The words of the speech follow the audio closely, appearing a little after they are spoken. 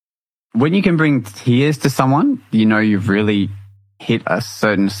When you can bring tears to someone, you know you've really hit a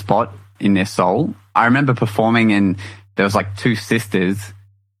certain spot in their soul. I remember performing and there was like two sisters.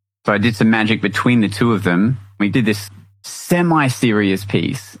 So I did some magic between the two of them. We did this semi-serious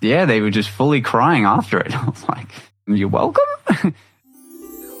piece. Yeah, they were just fully crying after it. I was like, you're welcome.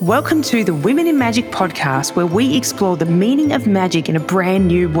 Welcome to the Women in Magic podcast, where we explore the meaning of magic in a brand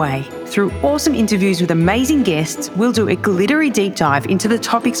new way. Through awesome interviews with amazing guests, we'll do a glittery deep dive into the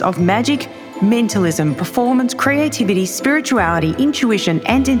topics of magic, mentalism, performance, creativity, spirituality, intuition,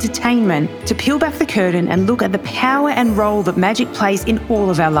 and entertainment to peel back the curtain and look at the power and role that magic plays in all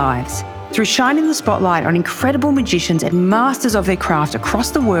of our lives. Through shining the spotlight on incredible magicians and masters of their craft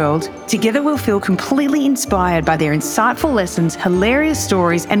across the world, together we'll feel completely inspired by their insightful lessons, hilarious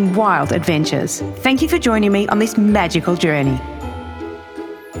stories, and wild adventures. Thank you for joining me on this magical journey.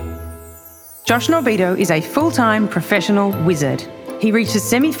 Josh Norbido is a full-time professional wizard. He reached the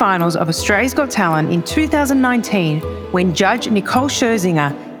semi-finals of Australia's Got Talent in 2019 when judge Nicole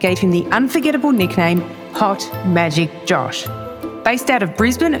Scherzinger gave him the unforgettable nickname Hot Magic Josh. Based out of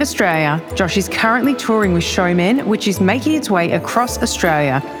Brisbane, Australia, Josh is currently touring with Showmen, which is making its way across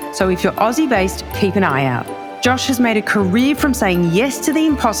Australia. So if you're Aussie-based, keep an eye out. Josh has made a career from saying yes to the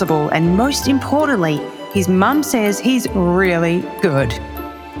impossible, and most importantly, his mum says he's really good.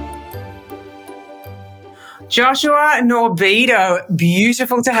 Joshua Norbido,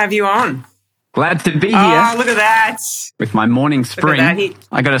 beautiful to have you on. Glad to be here. Oh, look at that. With my morning spring.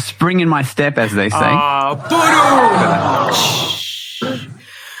 I got a spring in my step, as they say. Oh,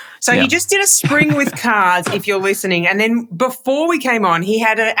 So Yeah. he just did a spring with cards, if you're listening. And then before we came on, he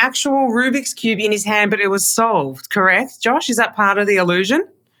had an actual Rubik's Cube in his hand, but it was solved, correct? Josh, is that part of the illusion?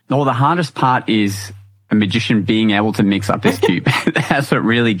 Well, the hardest part is a magician being able to mix up his cube. That's what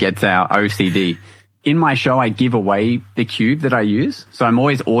really gets our OCD. In my show, I give away the cube that I use. So I'm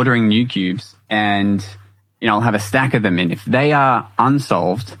always ordering new cubes and, I'll have a stack of them. And if they are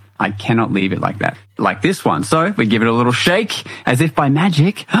unsolved, I cannot leave it like that, like this one. So we give it a little shake as if by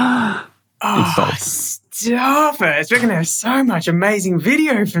magic. It's solved. Stop it. We're going to have so much amazing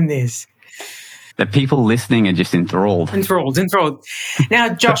video from this. The people listening are just enthralled. Enthralled. Now,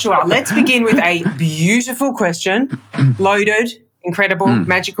 Joshua, let's begin with a beautiful question. Loaded, incredible,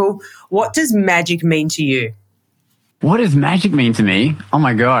 magical. What does magic mean to you? What does magic mean to me? Oh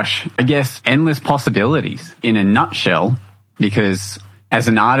my gosh. I guess endless possibilities in a nutshell, because as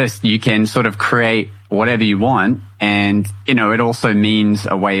an artist, you can sort of create whatever you want. And, it also means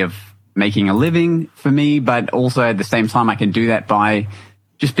a way of making a living for me, but also at the same time, I can do that by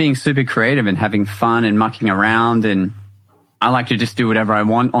just being super creative and having fun and mucking around. And I like to just do whatever I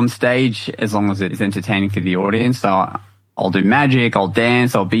want on stage as long as it's entertaining for the audience. So I'll do magic, I'll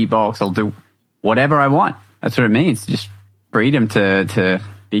dance, I'll beatbox, I'll do whatever I want. That's what it means. Just freedom to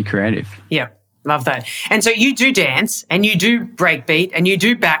be creative. Yeah. Love that. And so you do dance and you do breakbeat and you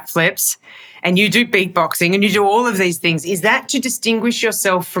do backflips and you do beatboxing and you do all of these things. Is that to distinguish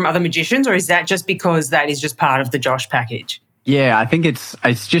yourself from other magicians, or is that just because that is just part of the Josh package? Yeah, I think it's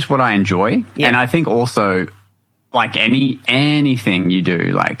just what I enjoy. Yeah. And I think also, like anything you do,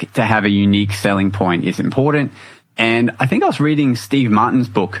 like to have a unique selling point is important. And I think I was reading Steve Martin's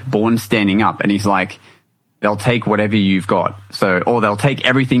book, Born Standing Up, and he's like, they'll take whatever you've got. Or they'll take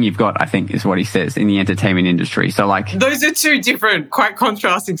everything you've got, I think is what he says in the entertainment industry. So like, those are two different, quite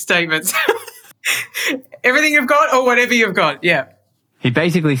contrasting statements. Everything you've got or whatever you've got. Yeah. He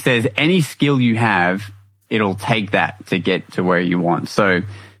basically says any skill you have, it'll take that to get to where you want. So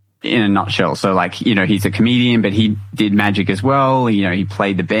in a nutshell, so like, he's a comedian, but he did magic as well. He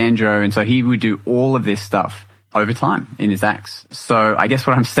played the banjo. And so he would do all of this stuff over time in his acts. So I guess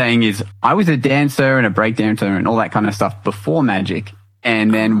what I'm saying is I was a dancer and a break dancer and all that kind of stuff before magic.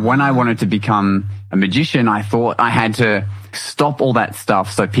 And then when I wanted to become a magician, I thought I had to stop all that stuff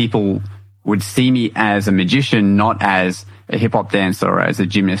so people would see me as a magician, not as a hip hop dancer or as a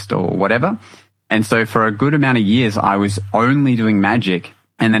gymnast or whatever. And so for a good amount of years, I was only doing magic.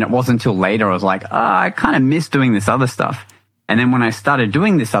 And then it wasn't until later I was like, I kind of miss doing this other stuff. And then when I started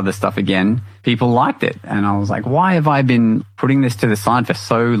doing this other stuff again, people liked it. And I was like, why have I been putting this to the side for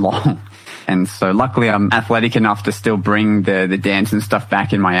so long? And so luckily I'm athletic enough to still bring the dance and stuff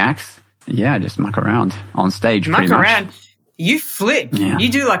back in my acts. Yeah, just muck around on stage pretty much. Muck around. You flip. Yeah. You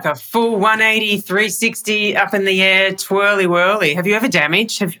do like a full 180, 360 up in the air, twirly whirly. Have you ever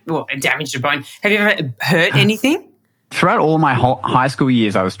damaged? Damaged a bone. Have you ever hurt anything? Throughout all my high school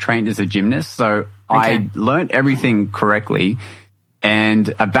years, I was trained as a gymnast. So I learned everything correctly, and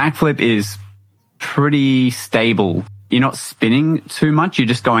a backflip is pretty stable. You're not spinning too much. You're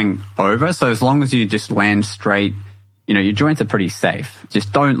just going over. So as long as you just land straight, your joints are pretty safe.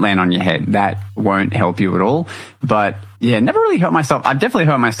 Just don't land on your head. That won't help you at all. But yeah, never really hurt myself. I've definitely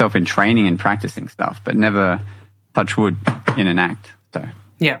hurt myself in training and practicing stuff, but never touch wood in an act. So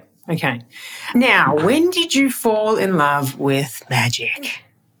yeah. Okay. Now, when did you fall in love with magic?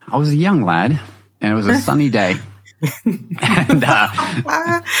 I was a young lad and it was a sunny day. And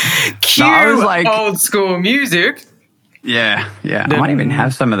Cue I was like, old school music. Yeah. I might even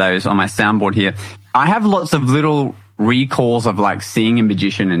have some of those on my soundboard here. I have lots of little recalls of like seeing a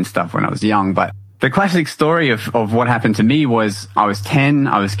magician and stuff when I was young, but the classic story of what happened to me was I was 10,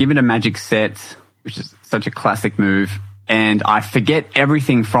 I was given a magic set, which is such a classic move, and I forget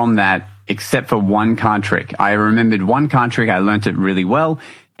everything from that except for one card trick. I remembered one card trick, I learnt it really well,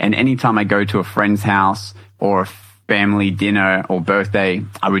 and anytime I go to a friend's house or a family dinner or birthday,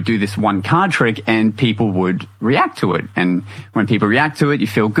 I would do this one card trick and people would react to it. And when people react to it, you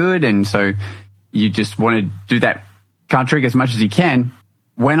feel good. And so you just want to do that card trick as much as you can.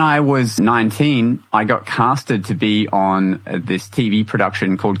 When I was 19, I got casted to be on this TV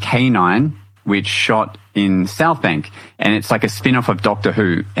production called K9, which shot in South Bank. And it's like a spin-off of Doctor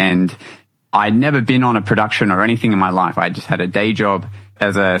Who. And I'd never been on a production or anything in my life. I just had a day job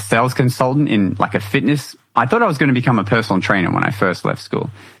as a sales consultant in like a fitness. I thought I was going to become a personal trainer when I first left school.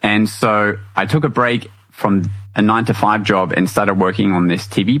 And so I took a break from a 9-to-5 job and started working on this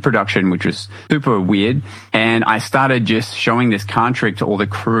TV production, which was super weird. And I started just showing this card trick to all the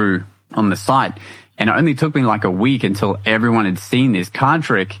crew on the site. And it only took me like a week until everyone had seen this card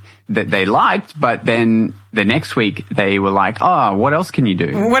trick that they liked. But then the next week they were like, oh, what else can you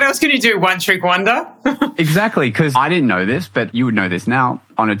do? What else can you do? One trick wonder? Exactly. Because I didn't know this, but you would know this now.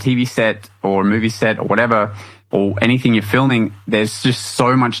 On a TV set or a movie set or whatever, or anything you're filming, there's just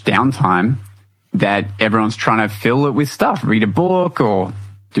so much downtime that everyone's trying to fill it with stuff, read a book or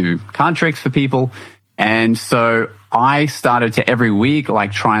do card tricks for people. And so I started to every week,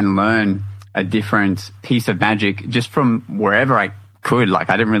 like try and learn a different piece of magic just from wherever I could. Like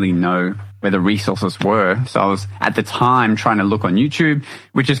I didn't really know where the resources were. So I was at the time trying to look on YouTube,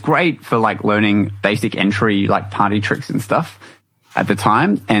 which is great for like learning basic entry, like party tricks and stuff at the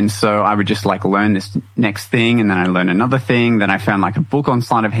time. And so I would just like learn this next thing and then I learned another thing. Then I found like a book on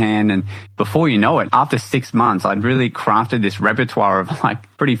sleight of hand. And before you know it, after 6 months, I'd really crafted this repertoire of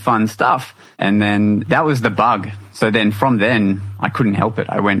like pretty fun stuff. And then that was the bug. So then from then I couldn't help it.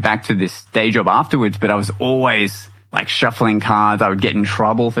 I went back to this day job afterwards, but I was always like shuffling cards. I would get in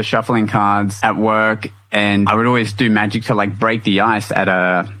trouble for shuffling cards at work. And I would always do magic to like break the ice at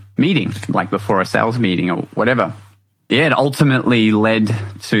a meeting, like before a sales meeting or whatever. Yeah, it ultimately led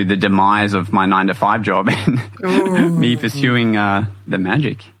to the demise of my 9-to-5 job and me pursuing the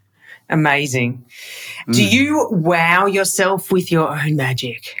magic. Amazing. Do you wow yourself with your own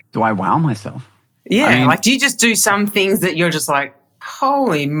magic? Do I wow myself? Yeah, I mean, like do you just do some things that you're just like,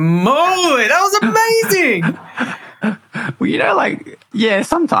 holy moly, that was amazing? Well, like, yeah,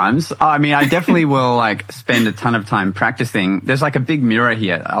 sometimes. I mean, I definitely will like spend a ton of time practicing. There's like a big mirror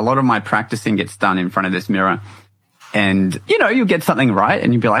here. A lot of my practicing gets done in front of this mirror. And, you'll get something right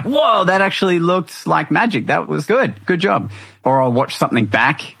and you'll be like, whoa, that actually looked like magic. That was good. Good job. Or I'll watch something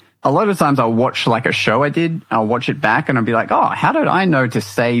back. A lot of times I'll watch like a show I did. I'll watch it back and I'll be like, oh, how did I know to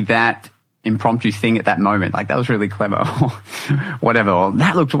say that impromptu thing at that moment? Like that was really clever or whatever. Or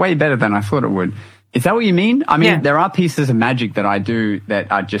that looked way better than I thought it would. Is that what you mean? I mean, There are pieces of magic that I do that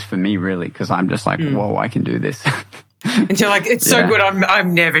are just for me really because I'm just like, whoa, I can do this. And you're like, it's so good,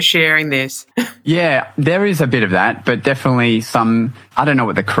 I'm never sharing this. Yeah, there is a bit of that, but definitely some, I don't know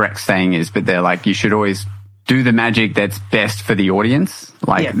what the correct saying is, but they're like, you should always do the magic that's best for the audience,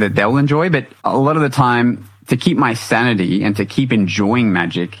 like that they'll enjoy. But a lot of the time, to keep my sanity and to keep enjoying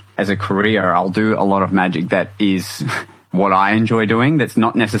magic as a career, I'll do a lot of magic that is what I enjoy doing. That's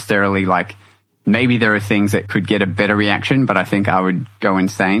not necessarily like, maybe there are things that could get a better reaction, but I think I would go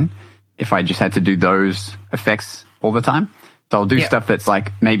insane if I just had to do those effects all the time. So I'll do stuff that's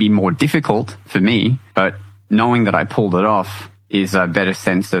like maybe more difficult for me, but knowing that I pulled it off is a better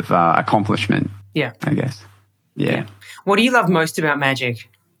sense of accomplishment. Yeah. I guess. Yeah. What do you love most about magic?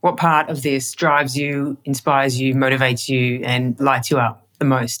 What part of this drives you, inspires you, motivates you, and lights you up the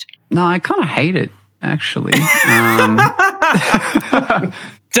most? No, I kind of hate it, actually.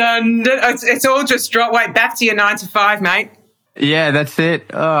 It's all just back to your 9-to-5, mate. Yeah, that's it.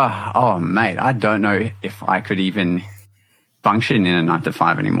 Oh, mate, I don't know if I could even function in a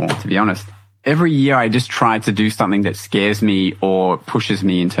 9-to-5 anymore, to be honest. Every year I just try to do something that scares me or pushes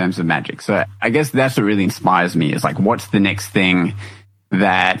me in terms of magic. So I guess that's what really inspires me is like, what's the next thing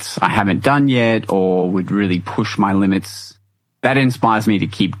that I haven't done yet or would really push my limits? That inspires me to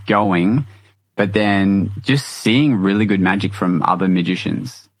keep going. But then just seeing really good magic from other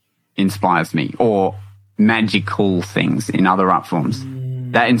magicians inspires me, or magical things in other art forms.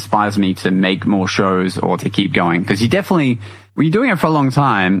 That inspires me to make more shows or to keep going. Because when you're doing it for a long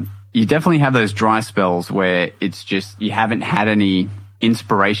time, you definitely have those dry spells where it's just, you haven't had any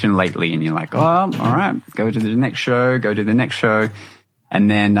inspiration lately and you're like, oh, all right, go to the next show.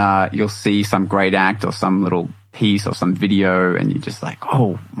 And then you'll see some great act or some little piece or some video and you're just like,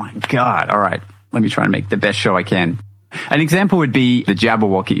 oh my God, all right, let me try and make the best show I can. An example would be the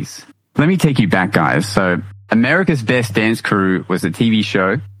Jabberwockies. Let me take you back, guys. So America's Best Dance Crew was a TV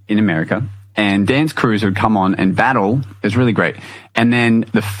show in America, and dance crews would come on and battle. It was really great. And then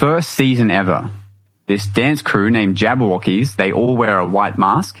the first season ever, this dance crew named Jabberwockies, they all wear a white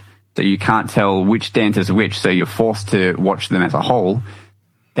mask, so you can't tell which dancer's which, so you're forced to watch them as a whole.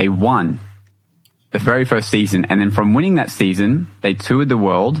 They won the very first season, and then from winning that season, they toured the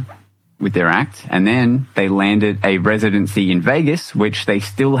world with their act, and then they landed a residency in Vegas, which they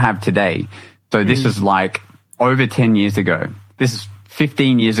still have today. So this was like over 10 years ago. This is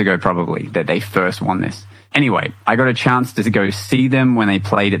 15 years ago probably that they first won this. Anyway, I got a chance to go see them when they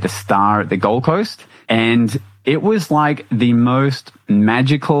played at the Star at the Gold Coast, and it was like the most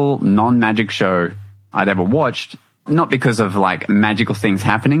magical, non-magic show I'd ever watched, not because of like magical things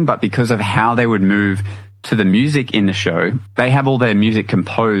happening, but because of how they would move to the music in the show. They have all their music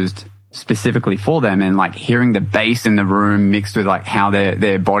composed specifically for them, and like hearing the bass in the room mixed with like how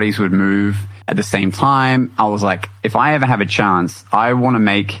their bodies would move at the same time. I was like, if I ever have a chance, I want to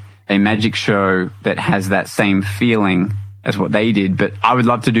make a magic show that has that same feeling as what they did, but I would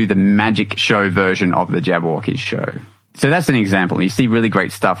love to do the magic show version of the Jabberwockies show. So that's an example. You see really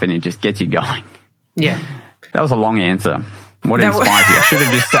great stuff and it just gets you going. Yeah. That was a long answer. What inspires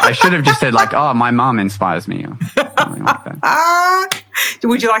you? I should have just said like, oh, my mum inspires me. Or something like that.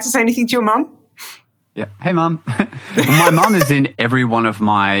 Would you like to say anything to your mum? Yeah. Hey, Mum. My mum is in every one of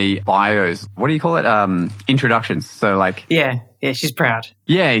my bios. What do you call it? Introductions. So like. Yeah, she's proud.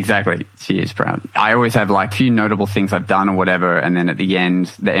 Yeah, exactly. She is proud. I always have like a few notable things I've done or whatever. And then at the end,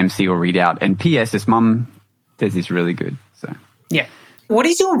 the MC will read out. And P.S. this mum says it's really good. So. Yeah. What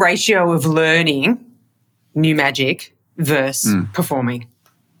is your ratio of learning new magic versus performing?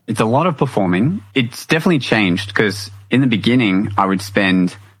 It's a lot of performing. It's definitely changed because in the beginning, I would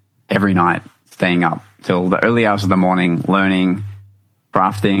spend every night staying up till the early hours of the morning, learning,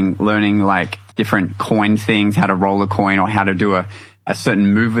 crafting, learning like different coin things, how to roll a coin or how to do a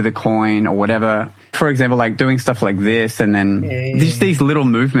certain move with a coin or whatever. For example, like doing stuff like this and then just these little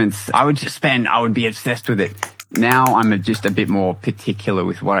movements, I would be obsessed with it. Now I'm just a bit more particular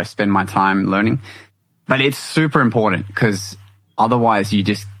with what I spend my time learning. But it's super important because otherwise you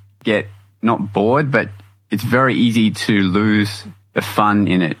just get not bored, but it's very easy to lose the fun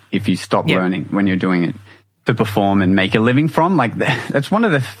in it if you stop learning when you're doing it to perform and make a living from. Like that's one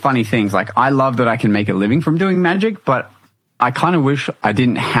of the funny things. Like I love that I can make a living from doing magic, but I kind of wish I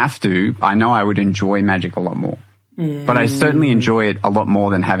didn't have to. I know I would enjoy magic a lot more, but I certainly enjoy it a lot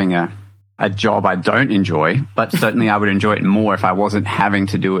more than having a job I don't enjoy, but certainly I would enjoy it more if I wasn't having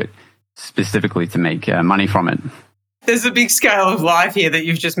to do it specifically to make money from it. There's a big scale of life here that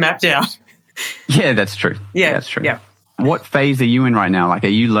you've just mapped out. Yeah, that's true. Yeah, that's true. Yeah. What phase are you in right now? Like, are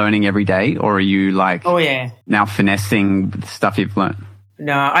you learning every day or are you like now finessing the stuff you've learned?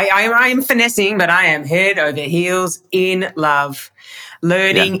 No, I am finessing, but I am head over heels in love.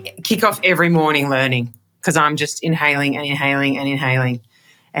 Learning, kick off every morning learning because I'm just inhaling and inhaling and inhaling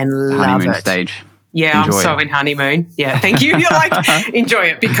and love honeymoon it. Stage. Yeah, Enjoy I'm so it. in honeymoon. Yeah, thank you. You're like, enjoy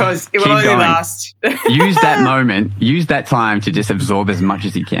it because it will only last. Use that moment, use that time to just absorb as much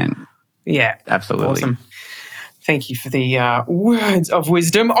as you can. Yeah. Absolutely. Awesome. Thank you for the words of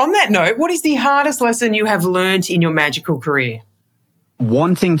wisdom. On that note, what is the hardest lesson you have learned in your magical career?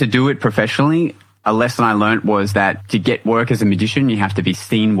 Wanting to do it professionally, a lesson I learned was that to get work as a magician, you have to be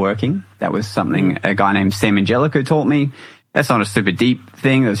seen working. That was something a guy named Sam Angelico taught me. That's not a super deep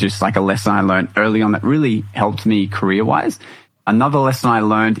thing. It was just like a lesson I learned early on that really helped me career-wise. Another lesson I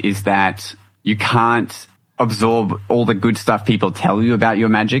learned is that you can't absorb all the good stuff people tell you about your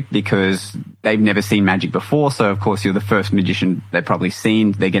magic because they've never seen magic before. So, of course, you're the first magician they've probably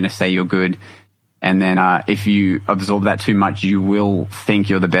seen. They're going to say you're good. And then if you absorb that too much, you will think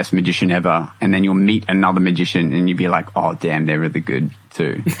you're the best magician ever. And then you'll meet another magician and you'll be like, oh, damn, they're really good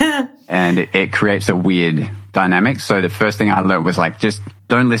too. And it creates a weird dynamic. So the first thing I learned was like, just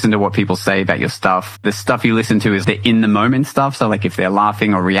don't listen to what people say about your stuff. The stuff you listen to is the in the moment stuff. So like if they're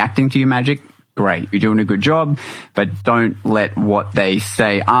laughing or reacting to your magic, great, you're doing a good job, but don't let what they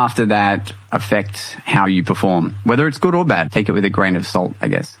say after that affect how you perform, whether it's good or bad. Take it with a grain of salt, I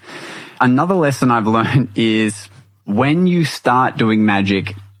guess. Another lesson I've learned is when you start doing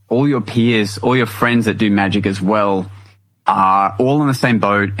magic, all your peers, all your friends that do magic as well are all in the same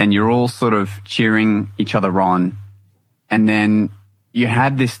boat, and you're all sort of cheering each other on. And then you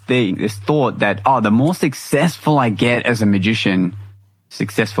have this thought that, oh, the more successful I get as a magician,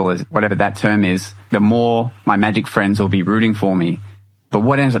 successful as whatever that term is, the more my magic friends will be rooting for me. But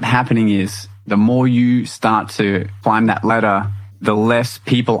what ends up happening is the more you start to climb that ladder, the less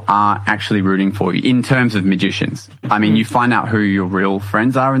people are actually rooting for you in terms of magicians. I mean, you find out who your real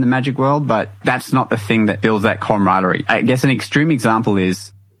friends are in the magic world, but that's not the thing that builds that camaraderie. I guess an extreme example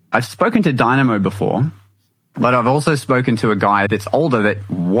is I've spoken to Dynamo before, but I've also spoken to a guy that's older that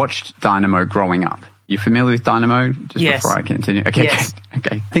watched Dynamo growing up. You familiar with Dynamo? Just Yes. before I continue. Okay. Yes.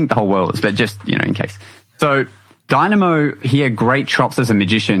 Okay. I think the whole world is, but just, in case. So Dynamo, he had great chops as a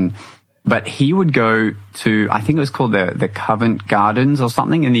magician, but he would go to, I think it was called the Covent Gardens or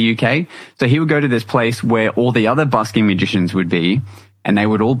something in the UK. So he would go to this place where all the other busking magicians would be, and they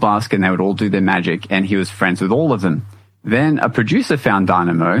would all busk and they would all do their magic, and he was friends with all of them. Then a producer found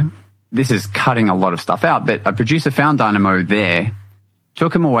Dynamo. This is cutting a lot of stuff out, but a producer found Dynamo there,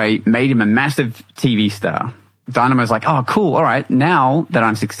 took him away, made him a massive TV star. Dynamo's like, oh, cool. All right. Now that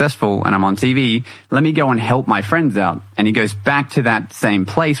I'm successful and I'm on TV, let me go and help my friends out. And he goes back to that same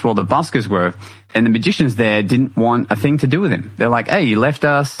place where all the buskers were. And the magicians there didn't want a thing to do with him. They're like, hey, you left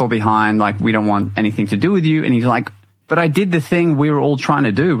us all behind. Like, we don't want anything to do with you. And he's like, but I did the thing we were all trying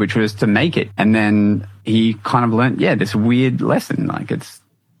to do, which was to make it. And then he kind of learned, this weird lesson. Like,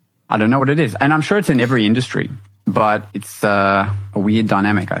 I don't know what it is. And I'm sure it's in every industry, but it's a weird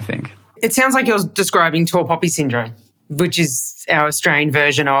dynamic, I think. It sounds like you're describing tall poppy syndrome, which is our Australian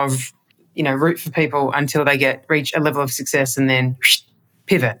version of, root for people until they reach a level of success and then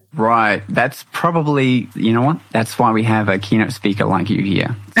pivot. Right. That's probably, you know what? That's why we have a keynote speaker like you here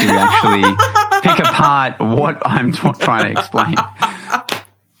to actually pick apart what I'm trying to explain.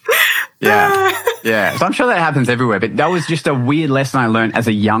 Yeah. So I'm sure that happens everywhere, but that was just a weird lesson I learned as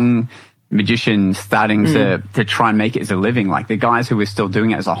a young magician starting to try and make it as a living. Like the guys who were still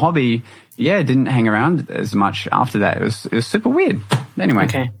doing it as a hobby, didn't hang around as much after that. It was super weird. Anyway.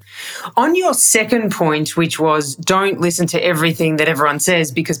 Okay. On your second point, which was don't listen to everything that everyone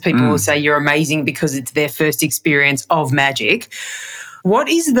says because people will say you're amazing because it's their first experience of magic. What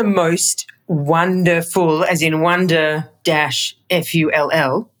is the most wonderful, as in wonder-full,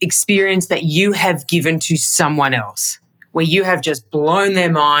 experience that you have given to someone else, where you have just blown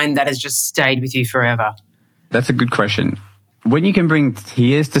their mind that has just stayed with you forever? That's a good question. When you can bring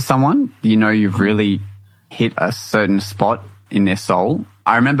tears to someone, you've really hit a certain spot in their soul.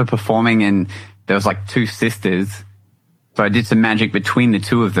 I remember performing and there was like two sisters. So I did some magic between the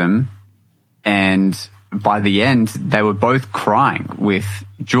two of them. And by the end, they were both crying with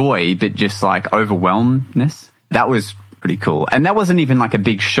joy, but just like overwhelmedness. That was pretty cool. And that wasn't even like a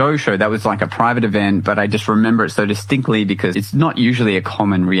big show. That was like a private event, but I just remember it so distinctly because it's not usually a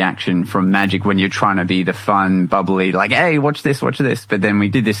common reaction from magic when you're trying to be the fun, bubbly, like, hey, watch this. But then we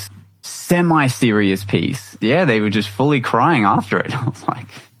did this semi-serious piece. Yeah, they were just fully crying after it. I was like,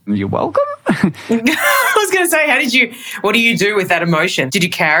 you're welcome. I was going to say, what do you do with that emotion? Did you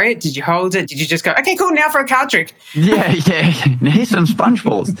carry it? Did you hold it? Did you just go, okay, cool, now for a card trick? Yeah. Here's some sponge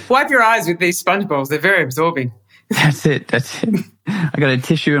balls. Wipe your eyes with these sponge balls. They're very absorbing. That's it. I got a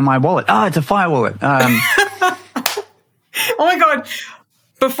tissue in my wallet. Oh, it's a fire wallet. Oh my God.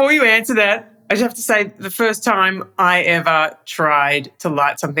 Before you answer that, I just have to say the first time I ever tried to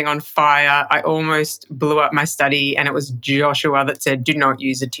light something on fire, I almost blew up my study, and it was Joshua that said, do not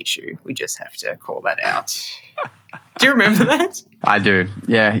use a tissue. We just have to call that out. Do you remember that? I do.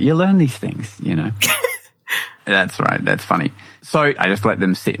 Yeah, you learn these things, That's right. That's funny. So I just let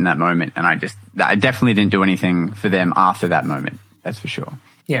them sit in that moment, and I definitely didn't do anything for them after that moment. That's for sure.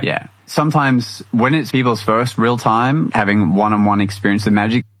 Yeah. Sometimes when it's people's first real time having one-on-one experience of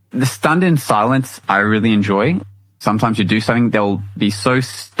magic, the stunned in silence I really enjoy. Sometimes you do something, they'll be so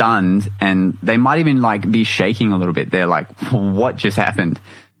stunned and they might even like be shaking a little bit. They're like, what just happened?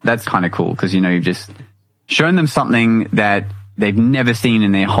 That's kind of cool because, you've just shown them something that they've never seen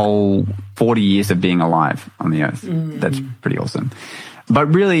in their whole 40 years of being alive on the earth. That's pretty awesome. But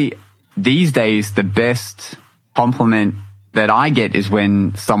really, these days, the best compliment that I get is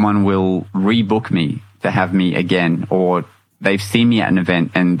when someone will rebook me to have me again, or they've seen me at an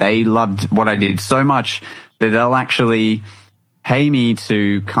event and they loved what I did so much that they'll actually pay me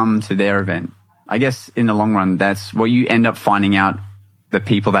to come to their event. I guess in the long run, that's what you end up finding out. The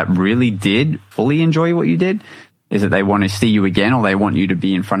people that really did fully enjoy what you did is that they want to see you again, or they want you to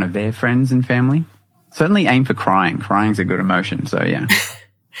be in front of their friends and family. Certainly aim for crying. Crying's a good emotion. So, yeah.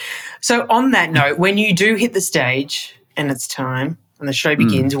 So on that note, when you do hit the stage and it's time and the show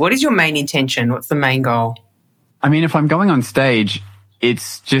begins, what is your main intention? What's the main goal? I mean, if I'm going on stage,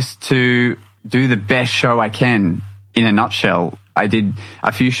 it's just to do the best show I can in a nutshell. I did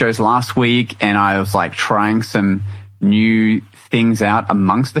a few shows last week and I was like trying some new things out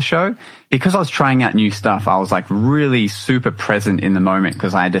amongst the show. Because I was trying out new stuff, I was like really super present in the moment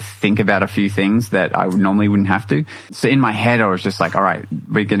because I had to think about a few things that I normally wouldn't have to. So in my head, I was just like, all right,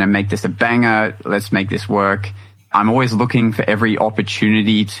 we're going to make this a banger. Let's make this work. I'm always looking for every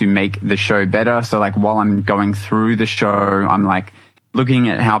opportunity to make the show better. So like while I'm going through the show, I'm like looking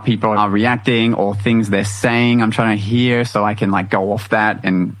at how people are reacting or things they're saying. I'm trying to hear so I can like go off that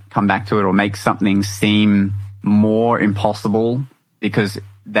and come back to it or make something seem more impossible because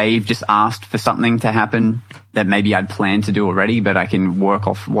they've just asked for something to happen that maybe I'd planned to do already, but I can work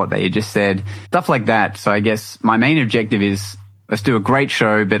off what they had just said. Stuff like that. So I guess my main objective is let's do a great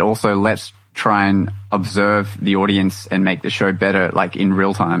show, but also let's try and observe the audience and make the show better, like in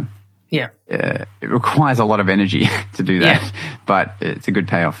real time. Yeah. It requires a lot of energy to do that, but it's a good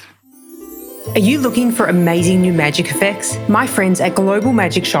payoff. Are you looking for amazing new magic effects? My friends at Global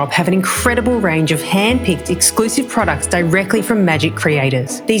Magic Shop have an incredible range of hand-picked exclusive products directly from magic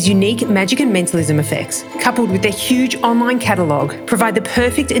creators. These unique magic and mentalism effects, coupled with their huge online catalogue, provide the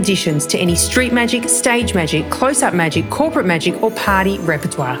perfect additions to any street magic, stage magic, close-up magic, corporate magic or party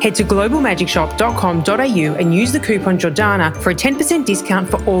repertoire. Head to globalmagicshop.com.au and use the coupon Jordana for a 10% discount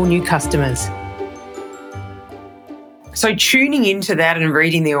for all new customers. So tuning into that and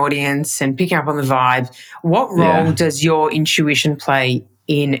reading the audience and picking up on the vibe, what role does your intuition play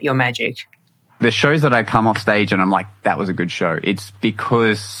in your magic? The shows that I come off stage and I'm like, that was a good show. It's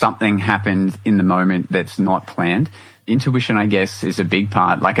because something happened in the moment that's not planned. Intuition, I guess, is a big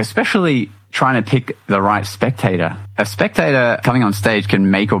part, like especially trying to pick the right spectator. A spectator coming on stage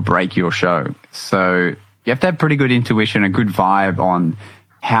can make or break your show. So you have to have pretty good intuition, a good vibe on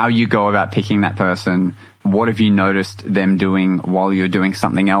how you go about picking that person. What have you noticed them doing while you're doing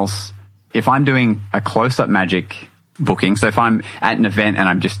something else? If I'm doing a close-up magic booking, so if I'm at an event and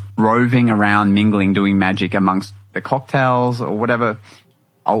I'm just roving around, mingling, doing magic amongst the cocktails or whatever,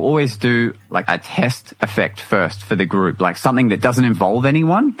 I'll always do like a test effect first for the group, like something that doesn't involve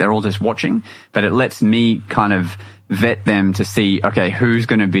anyone. They're all just watching, but it lets me kind of vet them to see, okay, who's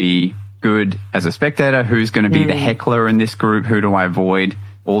going to be good as a spectator? Who's going to be the heckler in this group? Who do I avoid?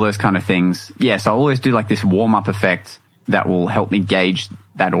 All those kind of things. Yeah, so I always do like this warm-up effect that will help me gauge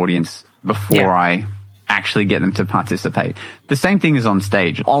that audience before I actually get them to participate. The same thing is on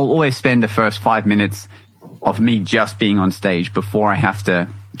stage. I'll always spend the first 5 minutes of me just being on stage before I have to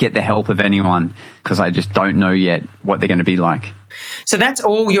get the help of anyone because I just don't know yet what they're going to be like. So that's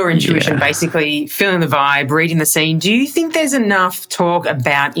all your intuition, basically feeling the vibe, reading the scene. Do you think there's enough talk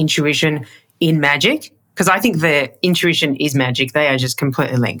about intuition in magic? Because I think that intuition is magic. They are just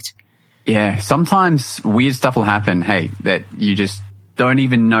completely linked. Yeah, sometimes weird stuff will happen, that you just don't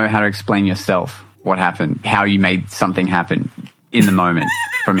even know how to explain yourself what happened, how you made something happen in the moment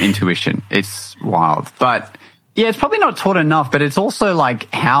from intuition. It's wild. But yeah, it's probably not taught enough, but it's also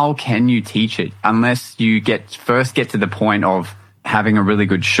like, how can you teach it unless you first get to the point of having a really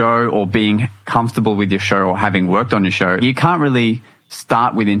good show or being comfortable with your show or having worked on your show? You can't really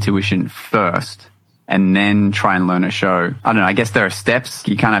start with intuition first and then try and learn a show. I don't know, I guess there are steps.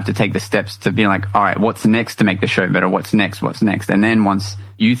 You kind of have to take the steps to be like, all right, what's next to make the show better? What's next? And then once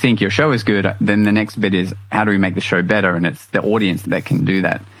you think your show is good, then the next bit is, how do we make the show better? And it's the audience that can do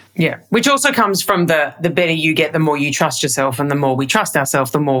that. Yeah, which also comes from the better you get, the more you trust yourself, and the more we trust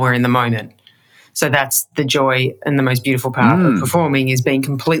ourselves, the more we're in the moment. So that's the joy and the most beautiful part of performing, is being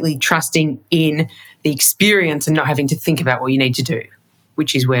completely trusting in the experience and not having to think about what you need to do,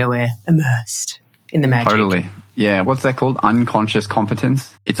 which is where we're immersed in the magic. Totally. Yeah. What's that called? Unconscious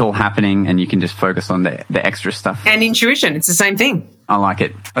competence. It's all happening and you can just focus on the extra stuff. And intuition. It's the same thing. I like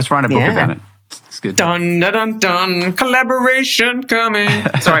it. Let's write a book about it. It's good. Dun, dun, dun, dun. Collaboration coming.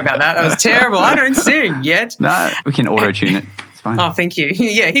 Sorry about that. That was terrible. I don't sing yet. No, we can auto-tune it. It's fine. Oh, thank you.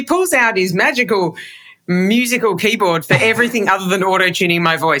 Yeah, he pulls out his magical musical keyboard for everything other than auto-tuning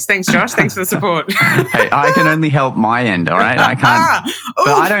my voice. Thanks, Josh. Thanks for the support. Hey, I can only help my end, all right? I can't. But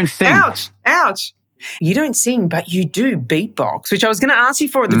I don't sing. Ouch. You don't sing, but you do beatbox, which I was going to ask you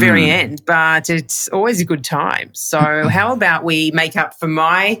for at the very end, but it's always a good time. So how about we make up for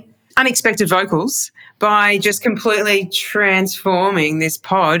my unexpected vocals by just completely transforming this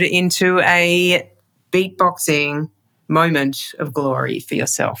pod into a beatboxing moment of glory for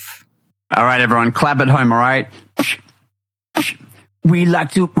yourself. All right, everyone, clap at home, all right? We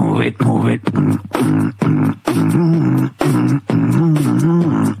like to move it, move it.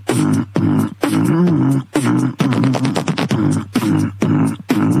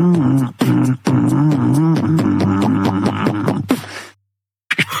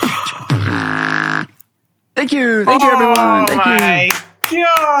 Thank you. Thank you, everyone. Thank you.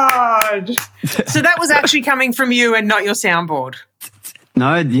 God. So that was actually coming from you and not your soundboard.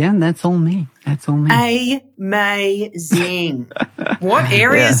 No, yeah, that's all me. That's all me. Amazing. What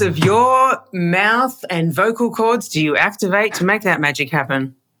areas of your mouth and vocal cords do you activate to make that magic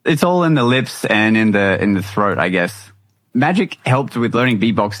happen? It's all in the lips and in the throat, I guess. Magic helped with learning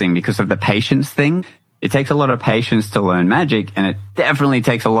beatboxing because of the patience thing. It takes a lot of patience to learn magic, and it definitely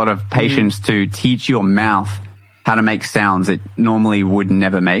takes a lot of patience to teach your mouth how to make sounds it normally would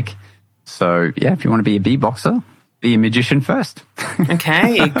never make. So, yeah, if you want to be a beatboxer, be a magician first.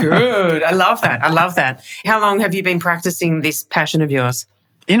 Okay, good. I love that. I love that. How long have you been practicing this passion of yours?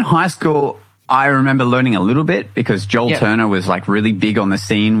 In high school, I remember learning a little bit because Joel Turner was like really big on the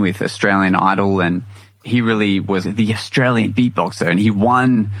scene with Australian Idol, and he really was the Australian beatboxer, and he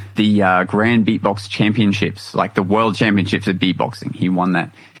won the Grand Beatbox Championships, like the World Championships of beatboxing. He won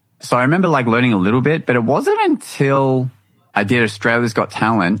that. So I remember like learning a little bit, but it wasn't until I did Australia's Got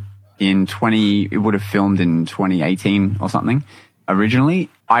Talent it would have filmed in 2018 or something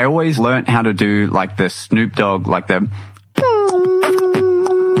originally. I always learnt how to do like the Snoop Dogg, like the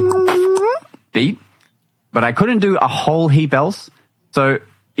beat, but I couldn't do a whole heap else. So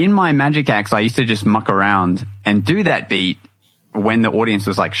in my magic acts, I used to just muck around and do that beat when the audience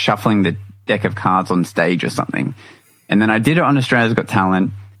was like shuffling the deck of cards on stage or something. And then I did it on Australia's Got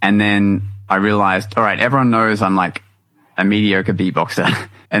Talent. And then I realized, all right, everyone knows I'm like a mediocre beatboxer.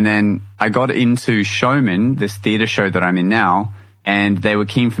 And then I got into Showman, this theater show that I'm in now, and they were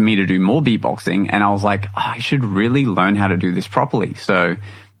keen for me to do more beatboxing. And I was like, I should really learn how to do this properly. So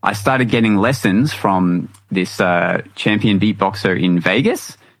I started getting lessons from this champion beatboxer in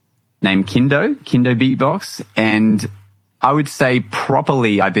Vegas named Kindo Beatbox. And I would say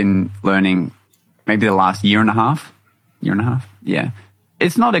properly I've been learning maybe the last year and a half. Yeah.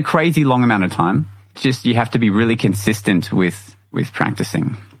 It's not a crazy long amount of time. It's just you have to be really consistent with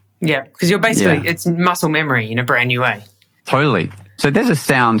practicing. Yeah, because you're basically, it's muscle memory in a brand new way. Totally. So there's a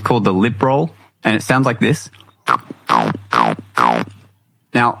sound called the lip roll, and it sounds like this.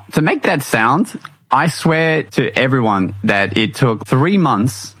 Now, to make that sound, I swear to everyone that it took 3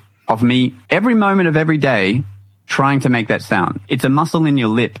 months of me every moment of every day trying to make that sound. It's a muscle in your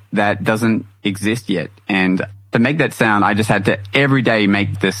lip that doesn't exist yet. And to make that sound, I just had to every day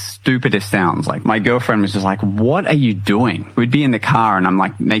make the stupidest sounds. Like my girlfriend was just like, what are you doing? We'd be in the car and I'm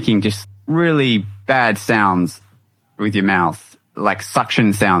like making just really bad sounds with your mouth, like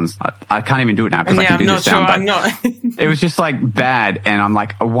suction sounds. I can't even do it now because I can do this sound. I'm not. It was just like bad. And I'm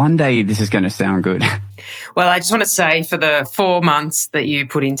like, one day this is going to sound good. Well, I just want to say for the 4 months that you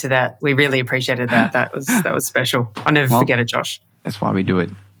put into that, we really appreciated that. That was special. I'll never forget it, Josh. That's why we do it.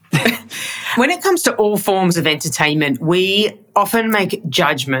 When it comes to all forms of entertainment, we often make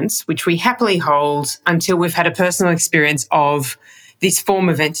judgments, which we happily hold until we've had a personal experience of this form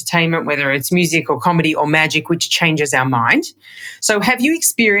of entertainment, whether it's music or comedy or magic, which changes our mind. So have you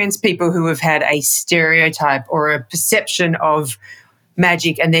experienced people who have had a stereotype or a perception of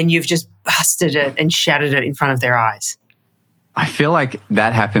magic and then you've just busted it and shattered it in front of their eyes? I feel like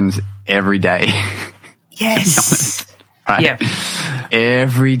that happens every day. Yes. Right? Yeah.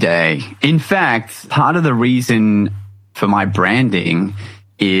 Every day. In fact, part of the reason for my branding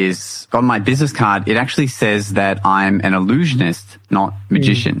is on my business card, it actually says that I'm an illusionist, not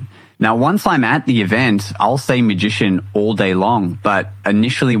magician. Now, once I'm at the event, I'll say magician all day long. But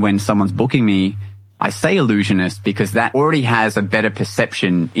initially when someone's booking me, I say illusionist because that already has a better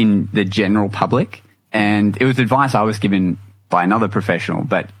perception in the general public. And it was advice I was given by another professional.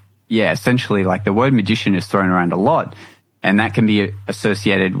 But yeah, essentially like the word magician is thrown around a lot. And that can be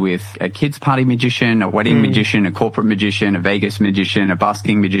associated with a kids' party magician, a wedding magician, a corporate magician, a Vegas magician, a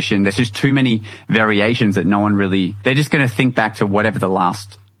busking magician. There's just too many variations that no one really, they're just going to think back to whatever the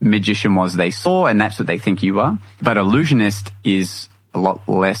last magician was they saw, and that's what they think you are. But illusionist is a lot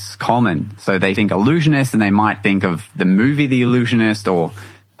less common. So they think illusionist and they might think of the movie The Illusionist or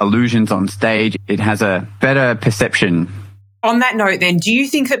illusions on stage. It has a better perception. On that note then, do you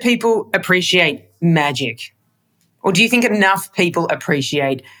think that people appreciate magic? Or do you think enough people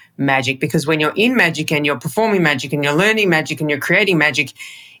appreciate magic? Because when you're in magic and you're performing magic and you're learning magic and you're creating magic,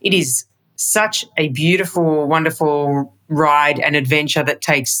 it is such a beautiful, wonderful ride and adventure that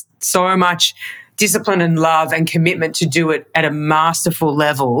takes so much discipline and love and commitment to do it at a masterful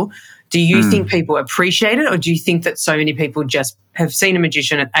level. Do you think people appreciate it, or do you think that so many people just have seen a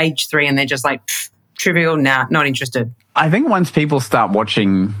magician at age 3 and they're just like, trivial, nah, not interested? I think once people start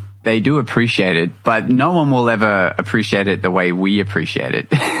watching, they do appreciate it, but no one will ever appreciate it the way we appreciate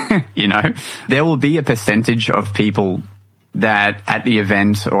it. You know, there will be a percentage of people that at the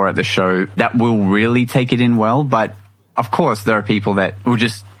event or at the show that will really take it in well. But of course, there are people that will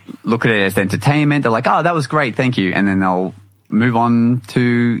just look at it as entertainment. They're like, oh, that was great, thank you. And then they'll move on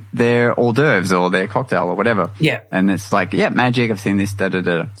to their hors d'oeuvres or their cocktail or whatever. Yeah. And it's like, yeah, magic, I've seen this,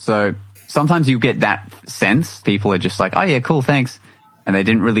 da-da-da. So sometimes you get that sense. People are just like, oh, yeah, cool, thanks. And they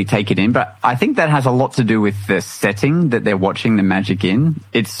didn't really take it in. But I think that has a lot to do with the setting that they're watching the magic in.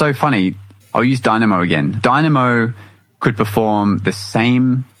 It's so funny. I'll use Dynamo again. Dynamo could perform the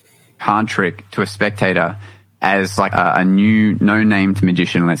same card trick to a spectator as like a new no-named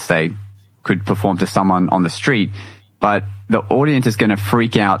magician, let's say, could perform to someone on the street. But the audience is going to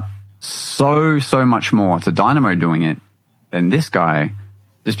freak out so much more to Dynamo doing it than this guy,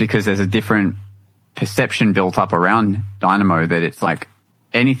 just because there's a different perception built up around Dynamo that it's like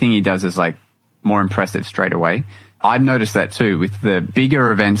anything he does is like more impressive straight away. I've noticed that too with the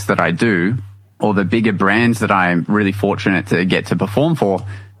bigger events that I do, or the bigger brands that I'm really fortunate to get to perform for.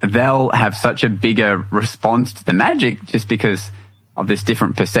 They'll have such a bigger response to the magic just because of this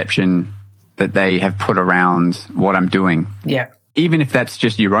different perception that they have put around what I'm doing. Yeah. Even if that's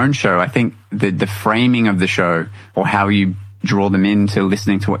just your own show, I think the framing of the show or how you draw them into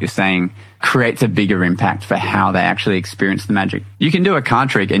listening to what you're saying creates a bigger impact for how they actually experience the magic. You can do a card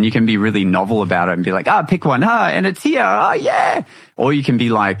trick and you can be really novel about it and be like, pick one, and it's here, yeah. Or you can be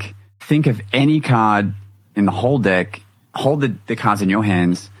like, think of any card in the whole deck, hold the cards in your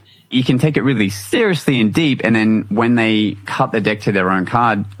hands. You can take it really seriously and deep, and then when they cut the deck to their own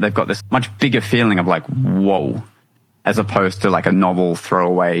card, they've got this much bigger feeling of like, whoa, as opposed to like a novel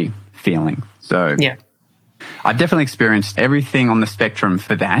throwaway feeling. So yeah, I've definitely experienced everything on the spectrum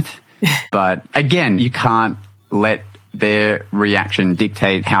for that. But again, you can't let their reaction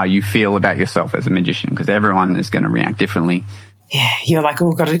dictate how you feel about yourself as a magician, because everyone is going to react differently. Yeah, you're like,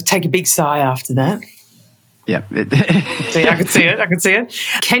 got to take a big sigh after that. Yeah. See, I can see it.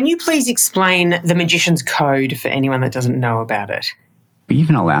 Can you please explain the Magician's Code for anyone that doesn't know about it? Are you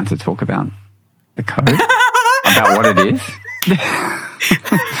even allowed to talk about the code? About what it is?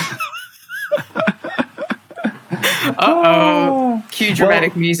 Uh-oh. Cue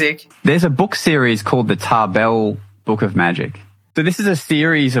dramatic music. There's a book series called the Tarbell Book of Magic. So this is a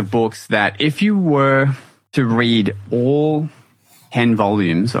series of books that if you were to read all 10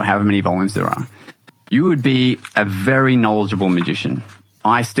 volumes or however many volumes there are, you would be a very knowledgeable magician.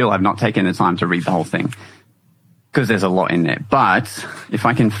 I still have not taken the time to read the whole thing because there's a lot in there. But if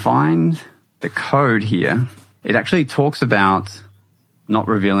I can find the code here, it actually talks about not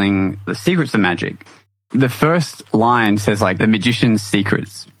revealing the secrets of magic. The first line says like the magician's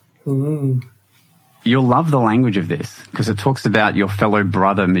secrets. Ooh. You'll love the language of this because it talks about your fellow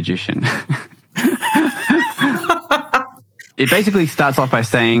brother magician. It basically starts off by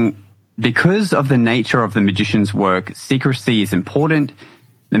saying, because of the nature of the magician's work, secrecy is important.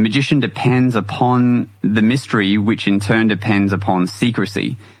 The magician depends upon the mystery, which in turn depends upon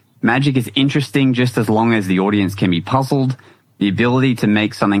secrecy. Magic is interesting just as long as the audience can be puzzled. The ability to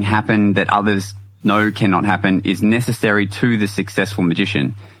make something happen that others know cannot happen is necessary to the successful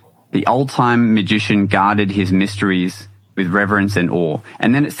magician. The old-time magician guarded his mysteries with reverence and awe.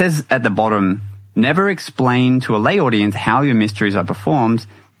 And then it says at the bottom, never explain to a lay audience how your mysteries are performed,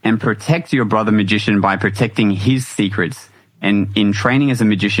 and protect your brother magician by protecting his secrets. And in training as a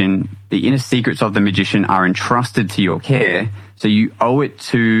magician, the inner secrets of the magician are entrusted to your care. So you owe it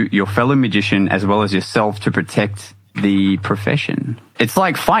to your fellow magician as well as yourself to protect the profession. It's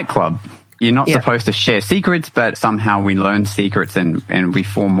like Fight Club. You're not supposed to share secrets, but somehow we learn secrets and we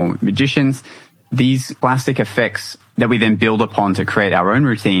form more magicians. These classic effects that we then build upon to create our own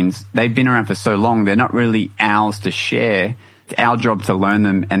routines, they've been around for so long, they're not really ours to share. It's our job to learn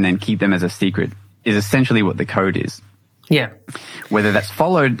them and then keep them as a secret is essentially what the code is. Yeah. Whether that's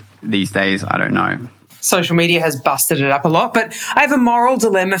followed these days, I don't know. Social media has busted it up a lot, but I have a moral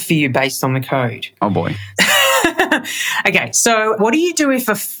dilemma for you based on the code. Oh, boy. Okay, so what do you do if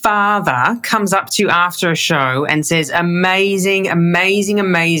a father comes up to you after a show and says, amazing, amazing,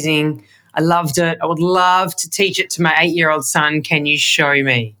 amazing, I loved it, I would love to teach it to my 8-year-old son, can you show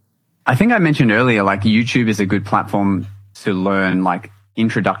me? I think I mentioned earlier, like YouTube is a good platform to learn like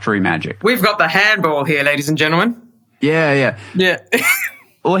introductory magic. We've got the handball here, ladies and gentlemen. Yeah.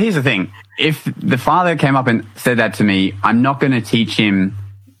 Well, here's the thing. If the father came up and said that to me, I'm not going to teach him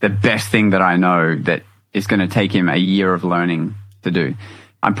the best thing that I know that is going to take him a year of learning to do.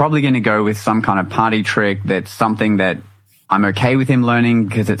 I'm probably going to go with some kind of party trick that's something that I'm okay with him learning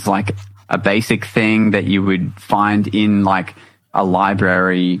because it's like a basic thing that you would find in like a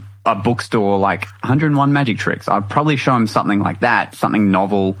library, a bookstore, like 101 magic tricks. I'd probably show him something like that, something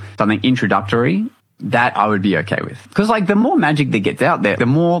novel, something introductory that I would be okay with. Because like the more magic that gets out there, the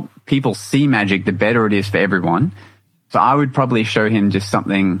more people see magic, the better it is for everyone. So I would probably show him just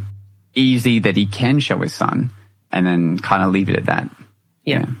something easy that he can show his son and then kind of leave it at that.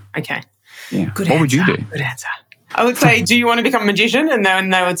 Yeah. Okay. Yeah. Good What answer. would you do? Good answer. I would say, do you want to become a magician? And then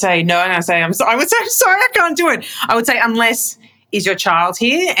they would say no. And I say, I would say, I'm sorry, I can't do it. I would say, unless is your child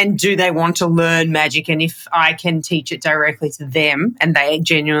here and do they want to learn magic? And if I can teach it directly to them and they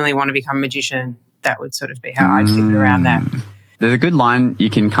genuinely want to become a magician, that would sort of be how I'd fit around that. There's a good line you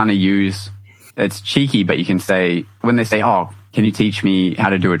can kind of use. It's cheeky, but you can say, when they say, oh, can you teach me how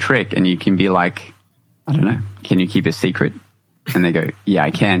to do a trick? And you can be like, I don't know, can you keep a secret? And they go, yeah,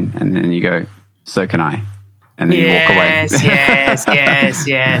 I can. And then you go, so can I. And then you walk away. Yes.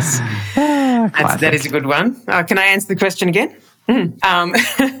 That is a good one. Can I answer the question again?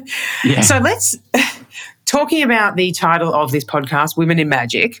 Yeah. So let's, talking about the title of this podcast, Women in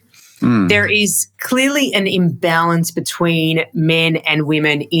Magic, there is clearly an imbalance between men and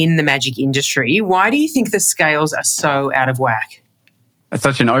women in the magic industry. Why do you think the scales are so out of whack? That's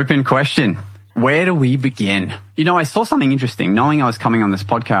such an open question. Where do we begin? You know, I saw something interesting. Knowing I was coming on this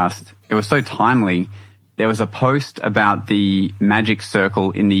podcast, it was so timely. There was a post about the magic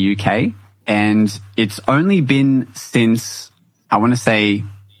circle in the UK, and it's only been since, I want to say,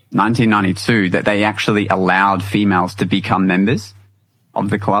 1992 that they actually allowed females to become members of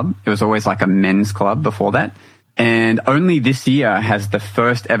the club. It was always like a men's club before that. And only this year has the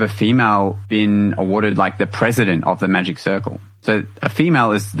first ever female been awarded like the president of the Magic Circle. So a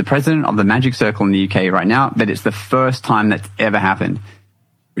female is the president of the Magic Circle in the UK right now, but it's the first time that's ever happened,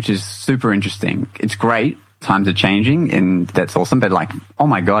 which is super interesting. It's great. Times are changing and that's awesome. But like, oh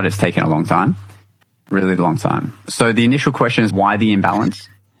my God, it's taken a long time. Really long time. So the initial question is why the imbalance?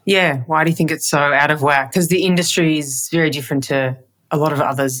 Yeah. Why do you think it's so out of whack? Because the industry is very different to a lot of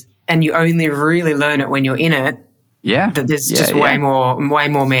others and you only really learn it when you're in it. Yeah. There's just way more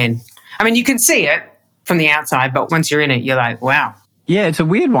men. I mean, you can see it from the outside, but once you're in it, you're like, wow. Yeah, it's a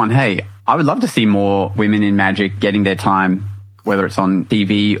weird one. Hey, I would love to see more women in magic getting their time, whether it's on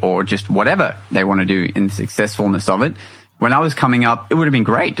TV or just whatever they want to do in the successfulness of it. When I was coming up, it would have been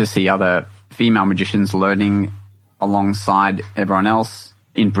great to see other female magicians learning alongside everyone else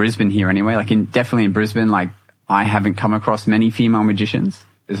in Brisbane here anyway. Like definitely in Brisbane, like I haven't come across many female magicians.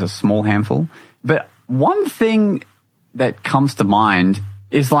 There's a small handful. But one thing that comes to mind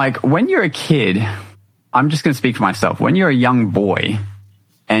is like when you're a kid, I'm just going to speak for myself. When you're a young boy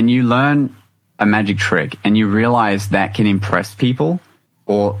and you learn a magic trick and you realize that can impress people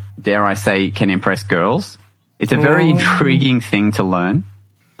or dare I say can impress girls, it's a very intriguing thing to learn.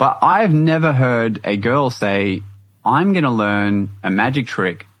 But I've never heard a girl say, I'm going to learn a magic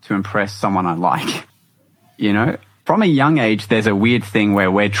trick to impress someone I like. You know, from a young age, there's a weird thing where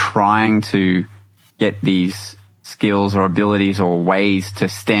we're trying to get these skills or abilities or ways to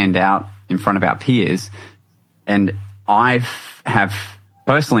stand out in front of our peers. And I have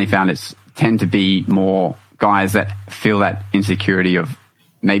personally found it's tend to be more guys that feel that insecurity of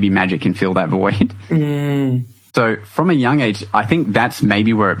maybe magic can fill that void. So from a young age, I think that's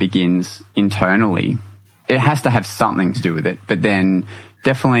maybe where it begins internally. It has to have something to do with it. But then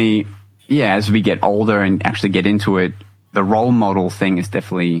definitely, yeah, as we get older and actually get into it, the role model thing is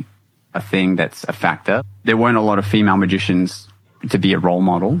definitely a thing that's a factor. There weren't a lot of female magicians to be a role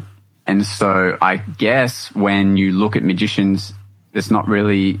model. And so I guess when you look at magicians, there's not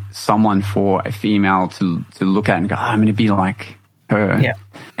really someone for a female to look at and go, oh, I'm going to be like her. Yeah.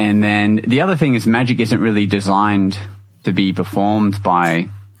 And then the other thing is magic isn't really designed to be performed by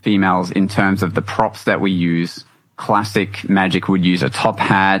females in terms of the props that we use. Classic magic would use a top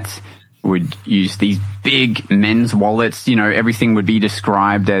hat, would use these big men's wallets. You know, everything would be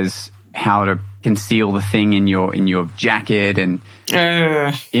described as how to conceal the thing in your jacket and,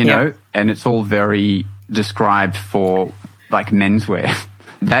 you know, and it's all very described for like menswear.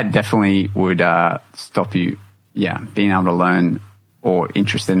 That definitely would stop you, being able to learn or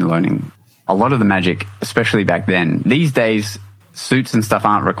interested in learning a lot of the magic, especially back then. These days, suits and stuff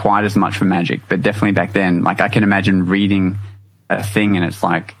aren't required as much for magic, but definitely back then, like I can imagine reading a thing and it's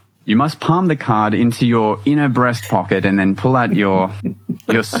like, you must palm the card into your inner breast pocket and then pull out your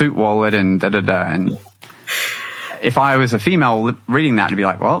suit wallet and da-da-da. And if I was a female reading that, I'd be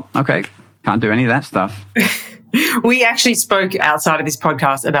like, well, okay, can't do any of that stuff. We actually spoke outside of this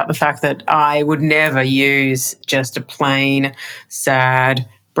podcast about the fact that I would never use just a plain, sad,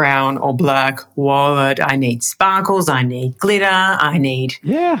 brown or black wallet. I need sparkles. I need glitter. I need...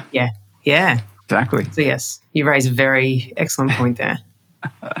 Yeah. Exactly. So, yes, you raise a very excellent point there.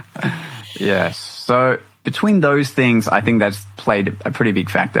 Yes. So between those things, I think that's played a pretty big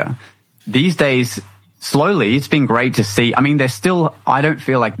factor. These days, slowly, it's been great to see. I mean, I don't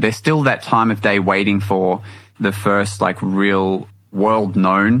feel like there's still that time of day waiting for the first like real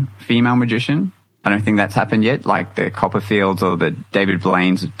world-known female magician. I don't think that's happened yet, like the Copperfields or the David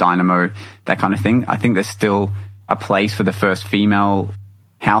Blaine's Dynamo, that kind of thing. I think there's still a place for the first female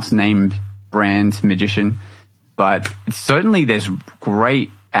house-named brand magician. But certainly there's great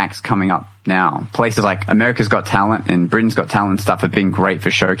acts coming up now. Places like America's Got Talent and Britain's Got Talent and stuff have been great for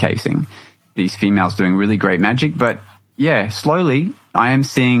showcasing these females doing really great magic. But yeah, slowly I am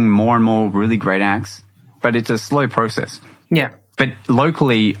seeing more and more really great acts, but it's a slow process. Yeah. But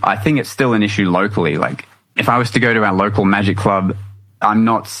locally, I think it's still an issue locally. Like if I was to go to our local magic club, I'm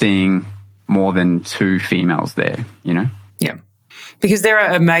not seeing more than 2 females there, you know? Yeah. Because there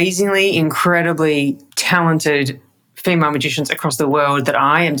are amazingly, incredibly talented female magicians across the world that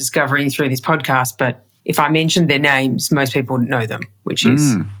I am discovering through this podcast. But if I mention their names, most people know them, which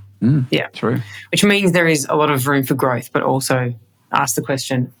is, true. Which means there is a lot of room for growth, but also ask the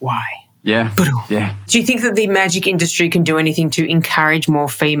question, why? Yeah. Yeah. Do you think that the magic industry can do anything to encourage more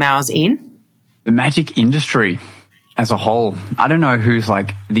females in? The magic industry as a whole, I don't know who's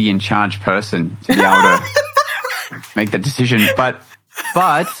like the in charge person to be able to make that decision. But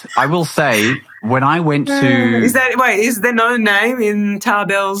I will say, when I went to... Is there not a name in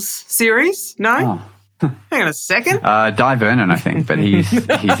Tarbell's series? No? Oh. Hang on a second. Di Vernon, I think, but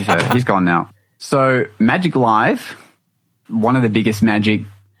he's gone now. So Magic Live, one of the biggest magic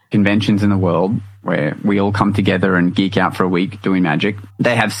conventions in the world, where we all come together and geek out for a week doing magic.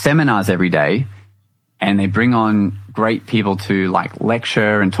 They have seminars every day, and they bring on great people to like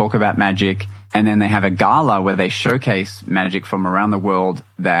lecture and talk about magic. And then they have a gala where they showcase magic from around the world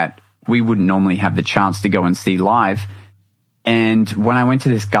that we wouldn't normally have the chance to go and see live. And when I went to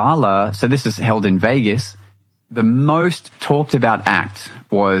this gala, so this is held in Vegas, the most talked about act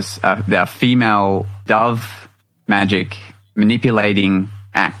was the female dove magic manipulating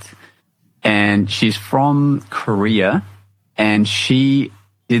act. And she's from Korea, and she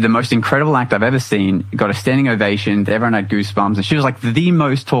did the most incredible act I've ever seen. Got a standing ovation. Everyone had goosebumps, and she was like the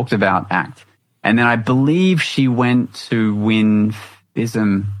most talked about act. And then I believe she went to win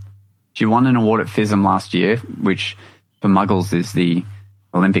FISM. She won an award at FISM last year, which for Muggles is the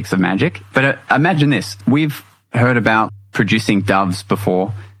Olympics of Magic. But imagine this. We've heard about producing doves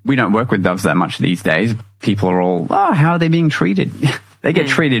before. We don't work with doves that much these days. People are all, how are they being treated? They get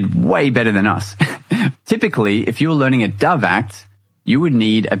treated way better than us. Typically, if you were learning a dove act, you would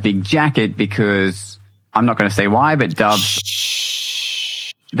need a big jacket because, I'm not going to say why, but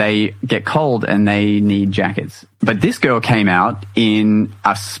doves, they get cold and they need jackets. But this girl came out in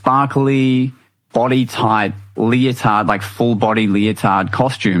a sparkly, body-tight leotard, like full-body leotard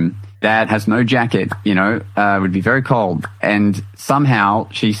costume that has no jacket, would be very cold. And somehow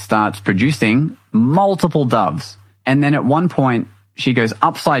she starts producing multiple doves. And then at one point, she goes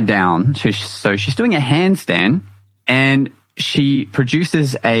upside down. So she's doing a handstand, and she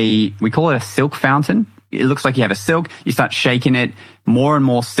produces we call it a silk fountain. It looks like you have a silk. You start shaking it. More and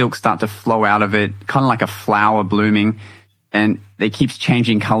more silk start to flow out of it, kind of like a flower blooming. And it keeps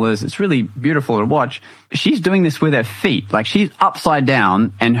changing colors. It's really beautiful to watch. She's doing this with her feet. Like she's upside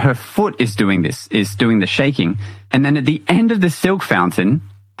down and her foot is doing the shaking. And then at the end of the silk fountain,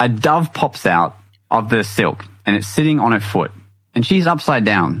 a dove pops out of the silk and it's sitting on her foot. And she's upside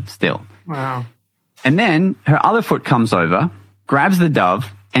down still. Wow. And then her other foot comes over, grabs the dove,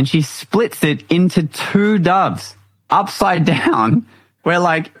 and she splits it into 2 doves upside down.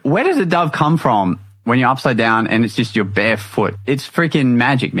 Where does a dove come from when you're upside down and it's just your bare foot? It's freaking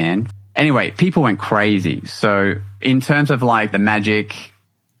magic, man. Anyway, people went crazy. So in terms of the magic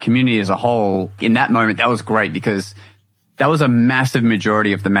community as a whole, in that moment, that was great because that was a massive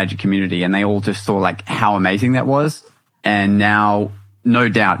majority of the magic community, and they all just saw how amazing that was. And now, no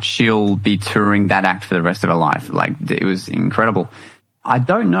doubt, she'll be touring that act for the rest of her life. It was incredible. I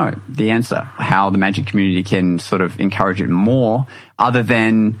don't know the answer, how the magic community can sort of encourage it more, other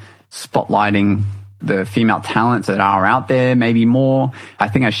than spotlighting the female talents that are out there, maybe more. I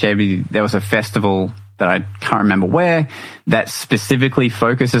think I shared with you, there was a festival that I can't remember where, that specifically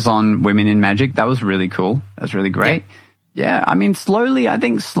focuses on women in magic. That was really cool. That was really great. Yeah, I mean, I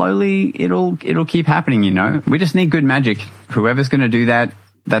think slowly it'll keep happening, We just need good magic. Whoever's going to do that,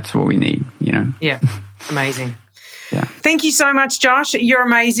 that's what we need, Yeah, amazing. Thank you so much, Josh. You're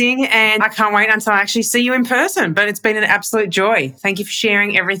amazing, and I can't wait until I actually see you in person. But it's been an absolute joy. Thank you for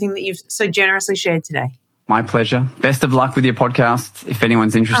sharing everything that you've so generously shared today. My pleasure. Best of luck with your podcast. If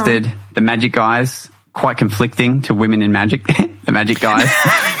anyone's interested, The Magic Guys, quite conflicting to women in magic. The Magic Guys.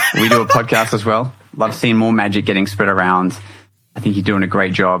 We do a podcast as well. Love seeing more magic getting spread around. I think you're doing a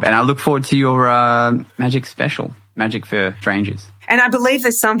great job. And I look forward to your magic special, Magic for Strangers. And I believe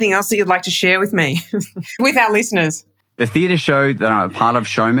there's something else that you'd like to share with me, with our listeners. The theatre show that I'm a part of,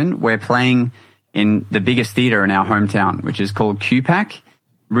 Showman, we're playing in the biggest theatre in our hometown, which is called QPAC.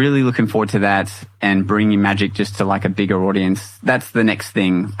 Really looking forward to that and bringing magic just to like a bigger audience. That's the next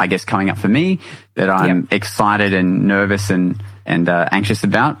thing, I guess, coming up for me that I'm excited and nervous and anxious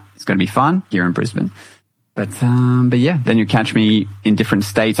about. It's going to be fun here in Brisbane. But yeah, then you catch me in different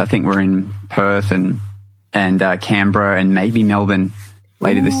states. I think we're in Perth and Canberra and maybe Melbourne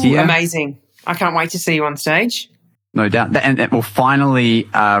later this year. Amazing. I can't wait to see you on stage. No doubt. And we'll finally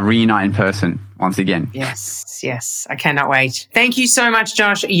reunite in person once again. Yes. I cannot wait. Thank you so much,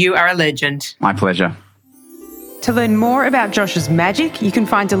 Josh. You are a legend. My pleasure. To learn more about Josh's magic, you can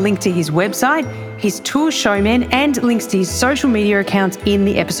find a link to his website, his tour Showman, and links to his social media accounts in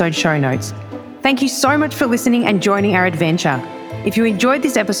the episode show notes. Thank you so much for listening and joining our adventure. If you enjoyed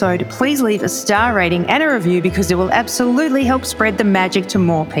this episode, please leave a star rating and a review because it will absolutely help spread the magic to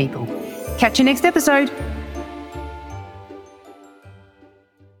more people. Catch you next episode.